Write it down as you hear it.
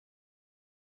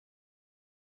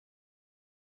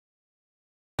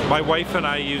My wife and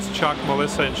I use Chuck,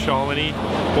 Melissa, and Charlton,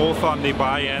 both on the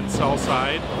buy and sell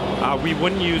side. We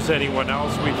wouldn't use anyone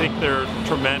else. We think they're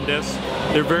tremendous.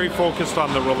 They're very focused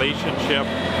on the relationship.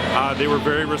 They were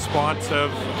very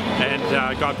responsive and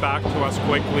got back to us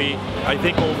quickly. I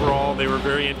think overall they were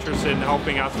very interested in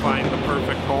helping us find the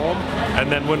perfect home.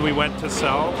 And then when we went to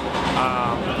sell,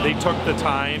 they took the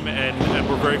time and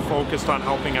were very focused on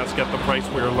helping us get the price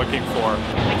we were looking for.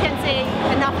 I can't say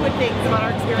enough good things about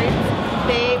our experience.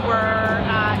 They were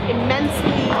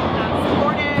immensely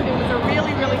supportive. It was a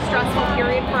really, really stressful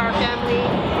period for our family.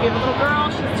 We have a little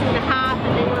girl, she's 2.5,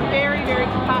 and they were very, very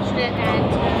compassionate and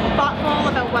thoughtful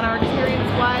about what our experience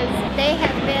was. They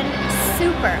have been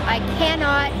super. I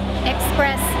cannot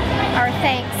express our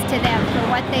thanks to them for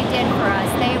what they did for us.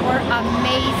 They were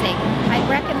amazing. I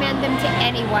recommend them to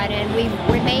anyone, and we've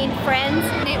remained friends.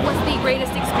 It was the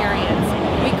greatest experience.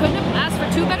 We couldn't have asked for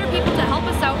two better people to help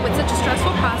us out with such a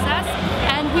stressful process,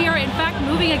 and we are in fact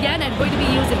moving again and going to be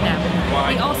using them.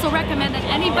 We also recommend that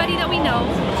anybody that we know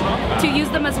to use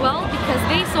them as well, because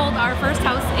they sold our first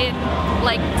house in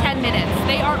like 10 minutes.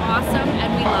 They are awesome and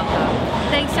we love them.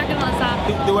 Thanks, Chuck and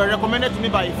Melissa. They were recommended to me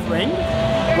by a friend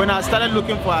when I started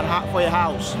looking for a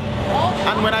house.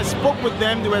 And when I spoke with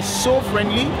them, they were so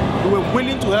friendly. They were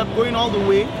willing to help, going all the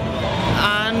way.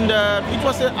 And it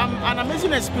was an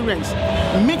amazing experience.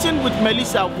 Meeting with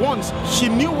Melissa once, she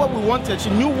knew what we wanted. She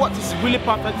knew what is really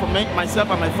perfect for me, myself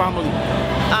and my family.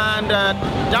 And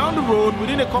down the road,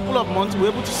 within a couple of months, we were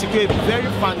able to secure a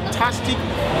very fantastic,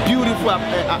 beautiful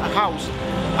house.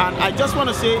 And I just want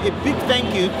to say a big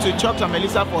thank you to Chuck and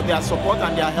Melissa for their support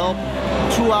and their help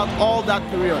throughout all that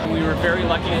period. We were very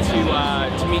lucky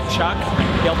to meet Chuck.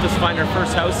 He helped us find our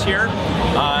first house here,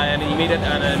 and he made it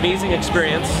an amazing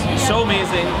experience. So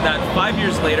amazing that 5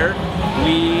 years later,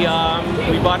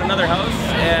 we bought another house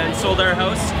and sold our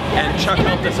house, and Chuck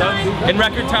helped us out in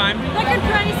record time. Record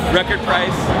price. Record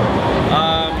price.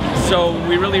 So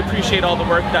we really appreciate all the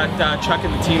work that Chuck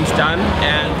and the team's done,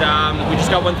 and we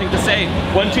just got one thing to say.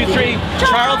 1, 2, 3,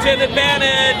 Charlton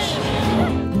advantage!